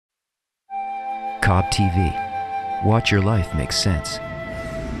Cobb TV. Watch your life make sense.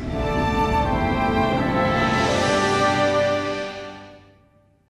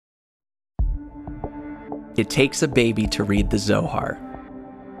 It takes a baby to read the Zohar.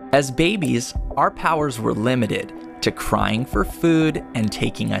 As babies, our powers were limited to crying for food and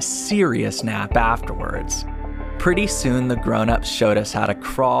taking a serious nap afterwards. Pretty soon, the grown-ups showed us how to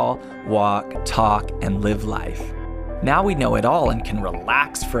crawl, walk, talk, and live life. Now we know it all and can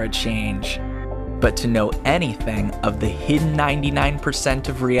relax for a change. But to know anything of the hidden 99%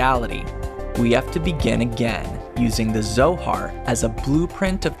 of reality, we have to begin again, using the Zohar as a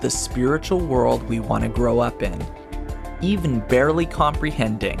blueprint of the spiritual world we want to grow up in. Even barely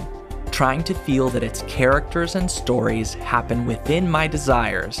comprehending, trying to feel that its characters and stories happen within my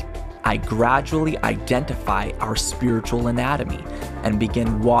desires, I gradually identify our spiritual anatomy and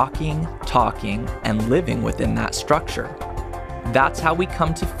begin walking, talking, and living within that structure. That's how we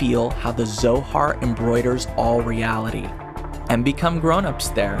come to feel how the Zohar embroiders all reality, and become grown-ups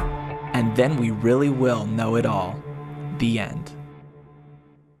there, and then we really will know it all. The end.